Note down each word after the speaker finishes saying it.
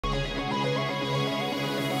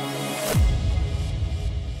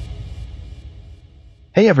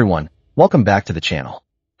Hey everyone, welcome back to the channel.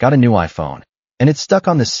 Got a new iPhone, and it's stuck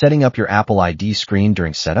on the setting up your Apple ID screen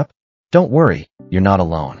during setup? Don't worry, you're not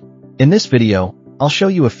alone. In this video, I'll show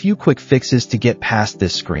you a few quick fixes to get past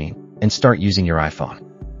this screen and start using your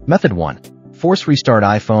iPhone. Method 1. Force restart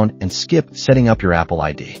iPhone and skip setting up your Apple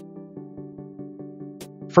ID.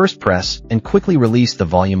 First press and quickly release the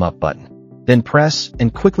volume up button. Then press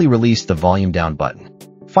and quickly release the volume down button.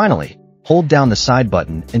 Finally, hold down the side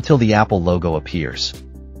button until the Apple logo appears.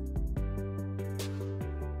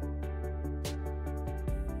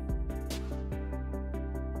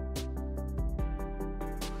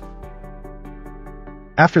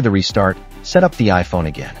 After the restart, set up the iPhone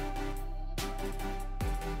again.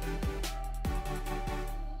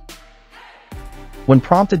 When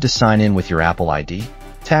prompted to sign in with your Apple ID,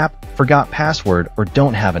 tap Forgot Password or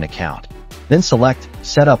Don't Have an Account. Then select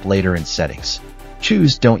Set Up Later in Settings.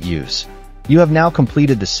 Choose Don't Use. You have now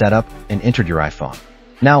completed the setup and entered your iPhone.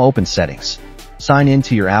 Now open Settings. Sign in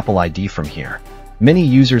to your Apple ID from here. Many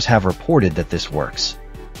users have reported that this works.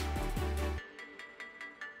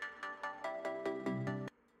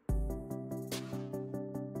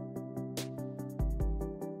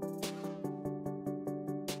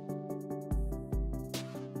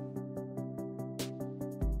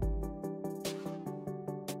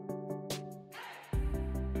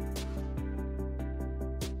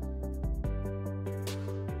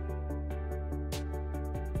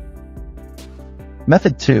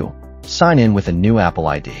 Method 2. Sign in with a new Apple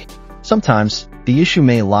ID. Sometimes, the issue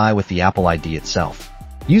may lie with the Apple ID itself.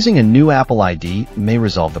 Using a new Apple ID may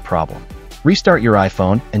resolve the problem. Restart your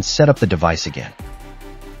iPhone and set up the device again.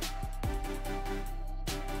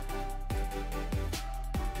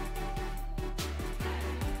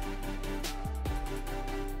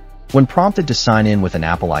 When prompted to sign in with an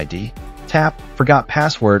Apple ID, tap Forgot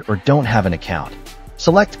Password or Don't Have an Account.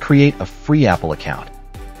 Select Create a free Apple account.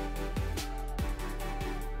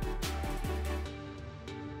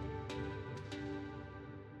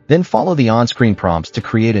 Then follow the on-screen prompts to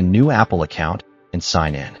create a new Apple account and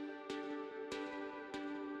sign in.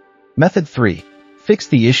 Method 3. Fix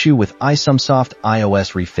the issue with iSumsoft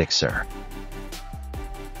iOS Refixer.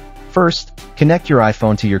 First, connect your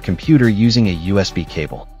iPhone to your computer using a USB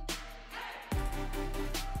cable.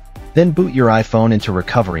 Then boot your iPhone into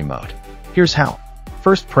recovery mode. Here's how.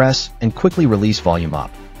 First press and quickly release volume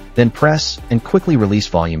up. Then press and quickly release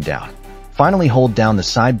volume down. Finally, hold down the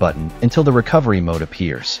side button until the recovery mode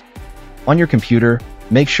appears. On your computer,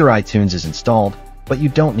 make sure iTunes is installed, but you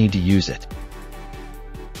don't need to use it.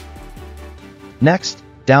 Next,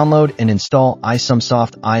 download and install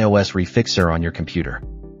iSumsoft iOS Refixer on your computer.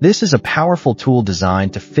 This is a powerful tool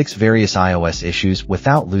designed to fix various iOS issues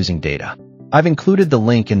without losing data. I've included the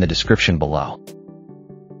link in the description below.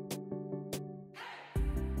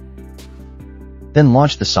 Then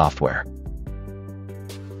launch the software.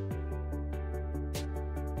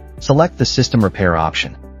 Select the System Repair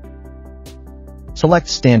option. Select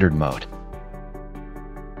Standard Mode.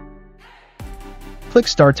 Click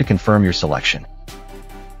Start to confirm your selection.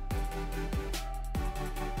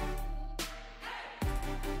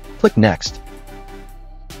 Click Next.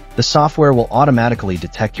 The software will automatically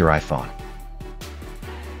detect your iPhone.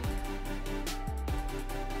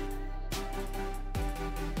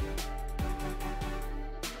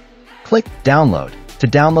 Click Download to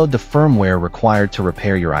download the firmware required to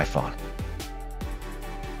repair your iPhone.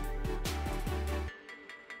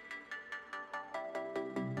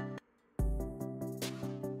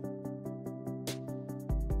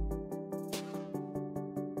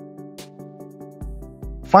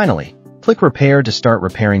 Finally, click Repair to start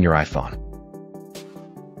repairing your iPhone.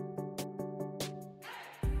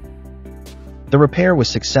 The repair was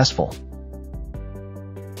successful.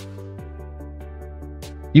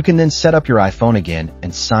 You can then set up your iPhone again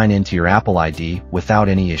and sign into your Apple ID without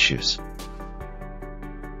any issues.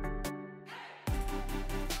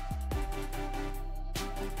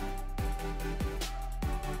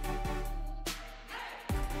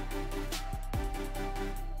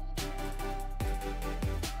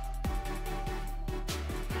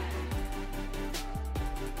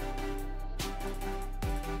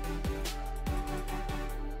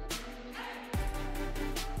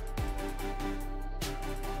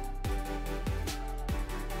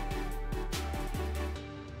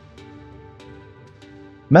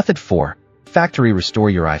 Method 4. Factory Restore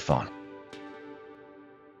your iPhone.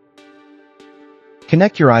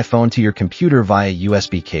 Connect your iPhone to your computer via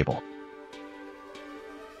USB cable.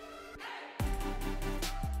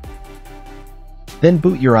 Then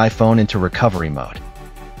boot your iPhone into recovery mode.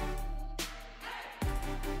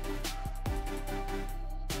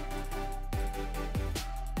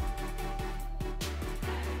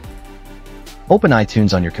 Open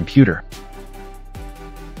iTunes on your computer.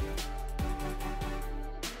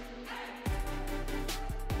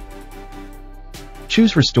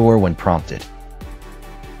 Choose Restore when prompted.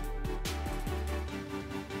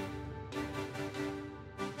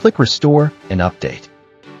 Click Restore and Update.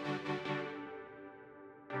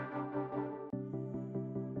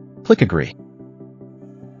 Click Agree.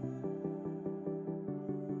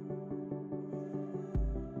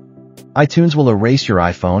 iTunes will erase your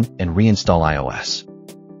iPhone and reinstall iOS.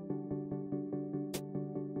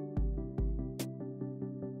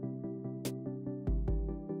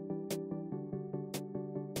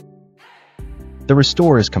 The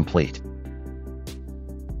restore is complete.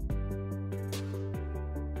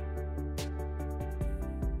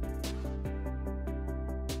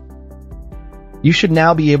 You should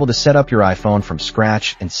now be able to set up your iPhone from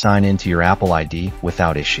scratch and sign into your Apple ID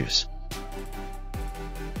without issues.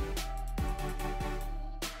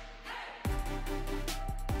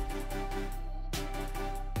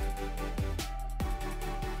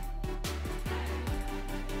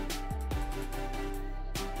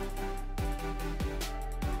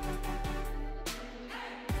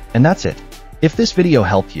 And that's it. If this video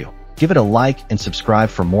helped you, give it a like and subscribe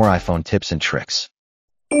for more iPhone tips and tricks.